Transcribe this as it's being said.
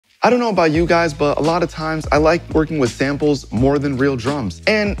I don't know about you guys, but a lot of times I like working with samples more than real drums.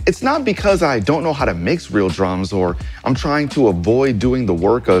 And it's not because I don't know how to mix real drums or I'm trying to avoid doing the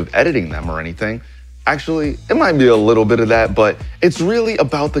work of editing them or anything. Actually, it might be a little bit of that, but it's really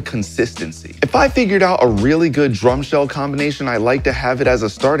about the consistency. If I figured out a really good drum shell combination, I like to have it as a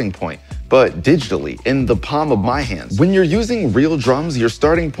starting point, but digitally, in the palm of my hands. When you're using real drums, your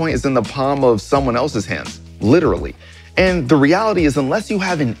starting point is in the palm of someone else's hands, literally. And the reality is, unless you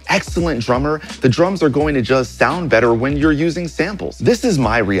have an excellent drummer, the drums are going to just sound better when you're using samples. This is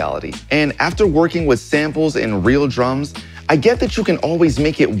my reality. And after working with samples and real drums, I get that you can always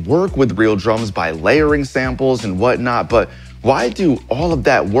make it work with real drums by layering samples and whatnot, but why do all of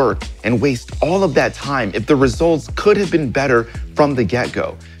that work and waste all of that time if the results could have been better from the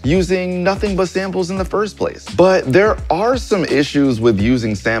get-go, using nothing but samples in the first place? But there are some issues with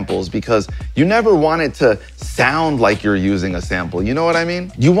using samples because you never want it to sound like you're using a sample, you know what I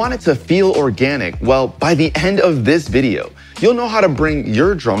mean? You want it to feel organic. Well, by the end of this video, you'll know how to bring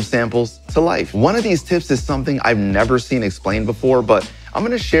your drum samples to life. One of these tips is something I've never seen explained before, but I'm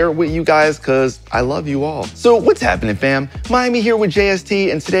gonna share it with you guys because I love you all. So what's happening, fam? Miami here with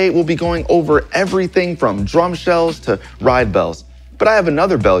JST, and today we'll be going over everything from drum shells to ride bells. But I have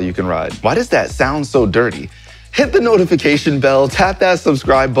another bell you can ride. Why does that sound so dirty? Hit the notification bell, tap that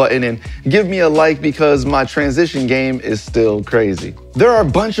subscribe button, and give me a like because my transition game is still crazy. There are a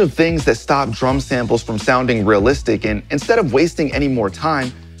bunch of things that stop drum samples from sounding realistic, and instead of wasting any more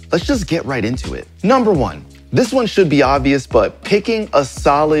time, let's just get right into it. Number one, this one should be obvious, but picking a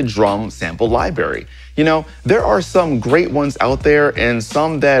solid drum sample library. You know, there are some great ones out there and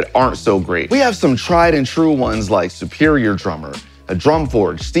some that aren't so great. We have some tried and true ones like Superior Drummer, Drum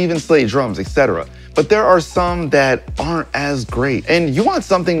Forge, Steven Slade Drums, etc. But there are some that aren't as great. And you want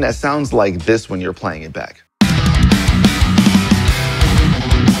something that sounds like this when you're playing it back.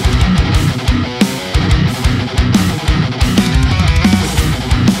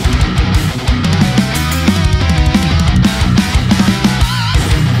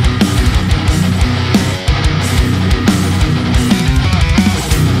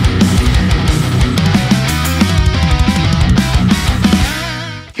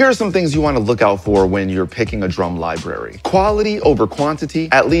 Here are some things you want to look out for when you're picking a drum library. Quality over quantity,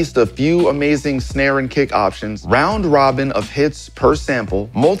 at least a few amazing snare and kick options, round robin of hits per sample,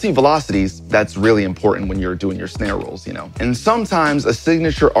 multi-velocities, that's really important when you're doing your snare rolls, you know. And sometimes a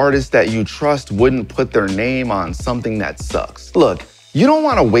signature artist that you trust wouldn't put their name on something that sucks. Look, you don't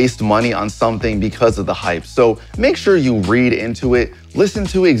want to waste money on something because of the hype, so make sure you read into it, listen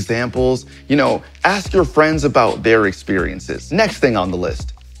to examples, you know, ask your friends about their experiences. Next thing on the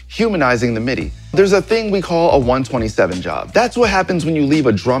list, humanizing the MIDI. There's a thing we call a 127 job. That's what happens when you leave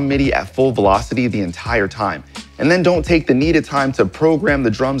a drum MIDI at full velocity the entire time, and then don't take the needed time to program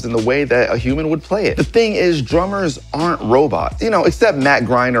the drums in the way that a human would play it. The thing is, drummers aren't robots, you know, except Matt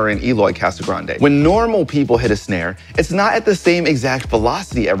Greiner and Eloy Casagrande. When normal people hit a snare, it's not at the same exact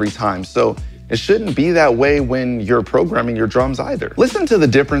velocity every time, so it shouldn't be that way when you're programming your drums either. Listen to the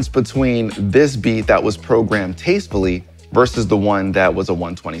difference between this beat that was programmed tastefully versus the one that was a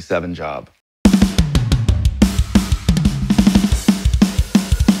 127 job.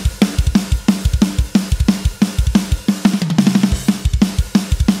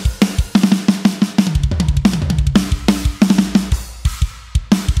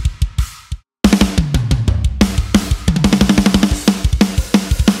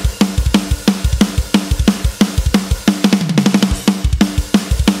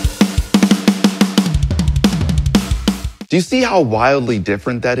 Do you see how wildly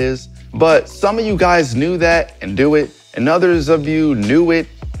different that is? But some of you guys knew that and do it, and others of you knew it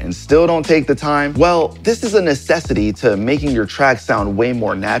and still don't take the time. Well, this is a necessity to making your track sound way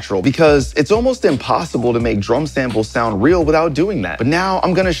more natural because it's almost impossible to make drum samples sound real without doing that. But now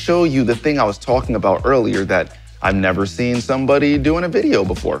I'm gonna show you the thing I was talking about earlier that I've never seen somebody do in a video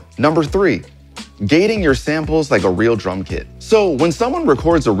before. Number three, gating your samples like a real drum kit. So when someone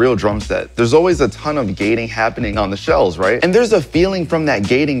records a real drum set, there's always a ton of gating happening on the shells, right? And there's a feeling from that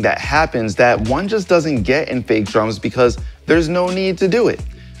gating that happens that one just doesn't get in fake drums because there's no need to do it.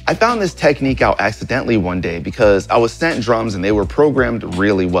 I found this technique out accidentally one day because I was sent drums and they were programmed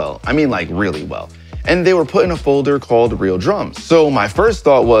really well. I mean, like really well. And they were put in a folder called Real Drums. So my first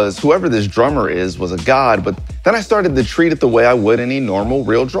thought was whoever this drummer is was a god, but then I started to treat it the way I would any normal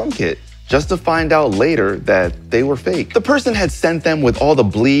real drum kit, just to find out later that they were fake. The person had sent them with all the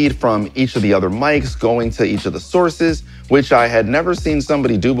bleed from each of the other mics going to each of the sources, which I had never seen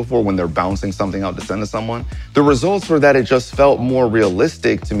somebody do before when they're bouncing something out to send to someone. The results were that it just felt more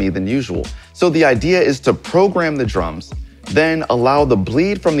realistic to me than usual. So the idea is to program the drums, Then allow the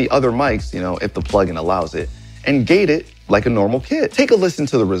bleed from the other mics, if the plugin allows it, and gate it like a normal kit. Take a listen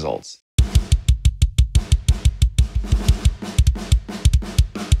to the results.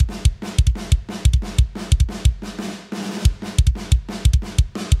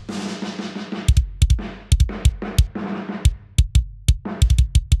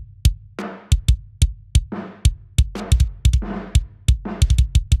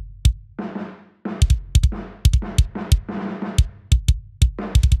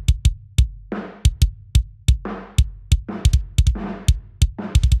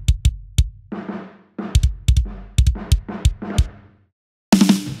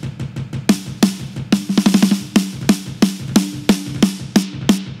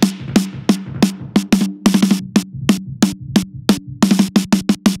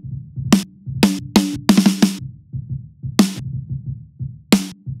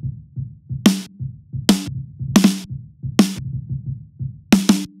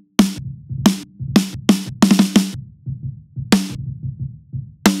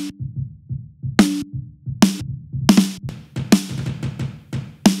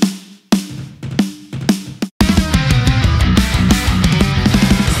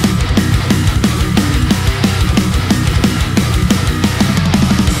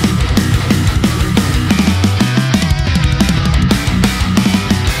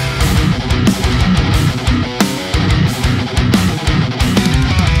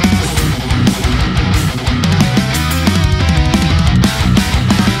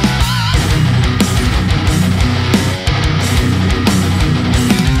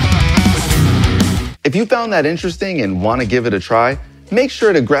 If you found that interesting and want to give it a try, make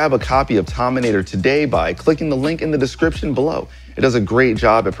sure to grab a copy of Tominator today by clicking the link in the description below. It does a great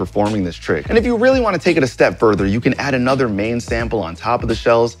job at performing this trick. And if you really want to take it a step further, you can add another main sample on top of the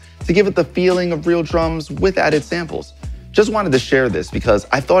shells to give it the feeling of real drums with added samples. Just wanted to share this because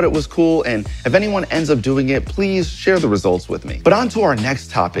I thought it was cool, and if anyone ends up doing it, please share the results with me. But on to our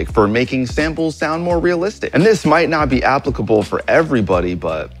next topic for making samples sound more realistic. And this might not be applicable for everybody,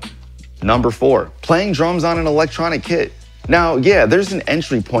 but number 4, playing drums on an electronic kit. Now, yeah, there's an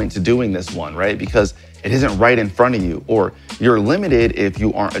entry point to doing this one, right? Because it isn't right in front of you, or you're limited if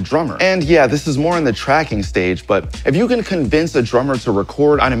you aren't a drummer. And yeah, this is more in the tracking stage, but if you can convince a drummer to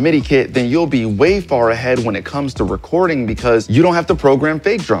record on a MIDI kit, then you'll be way far ahead when it comes to recording because you don't have to program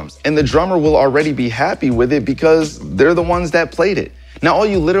fake drums. And the drummer will already be happy with it because they're the ones that played it. Now, all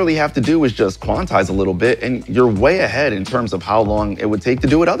you literally have to do is just quantize a little bit and you're way ahead in terms of how long it would take to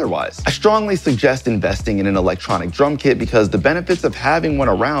do it otherwise. I strongly suggest investing in an electronic drum kit because the benefits of having one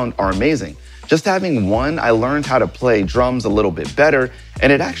around are amazing. Just having one, I learned how to play drums a little bit better,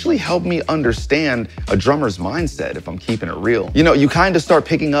 and it actually helped me understand a drummer's mindset, if I'm keeping it real. You kind of start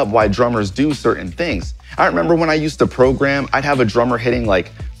picking up why drummers do certain things. I remember when I used to program, I'd have a drummer hitting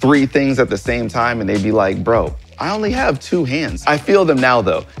like 3 things at the same time and they'd be like, bro, I only have 2 hands. I feel them now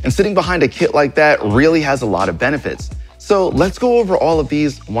though, and sitting behind a kit like that really has a lot of benefits. So let's go over all of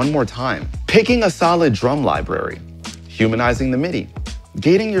these one more time. Picking a solid drum library, humanizing the MIDI,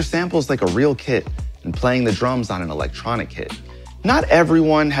 gating your samples like a real kit, and playing the drums on an electronic kit. Not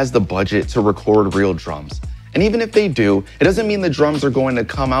everyone has the budget to record real drums. And even if they do, it doesn't mean the drums are going to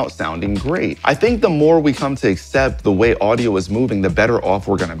come out sounding great. I think the more we come to accept the way audio is moving, the better off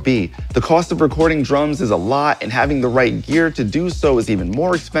we're gonna be. The cost of recording drums is a lot, and having the right gear to do so is even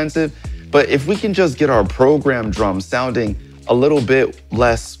more expensive. But if we can just get our programmed drums sounding a little bit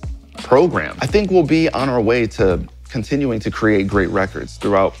less programmed, I think we'll be on our way to continuing to create great records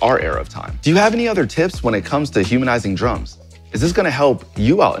throughout our era of time. Do you have any other tips when it comes to humanizing drums? Is this gonna help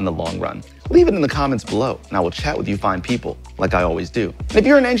you out in the long run? Leave it in the comments below, and I will chat with you fine people, like I always do. And if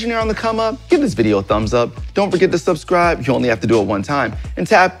you're an engineer on the come up, give this video a thumbs up. Don't forget to subscribe, you only have to do it one time. And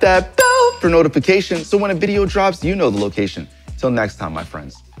tap that bell for notifications, so when a video drops, you know the location. Till next time, my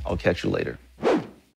friends, I'll catch you later.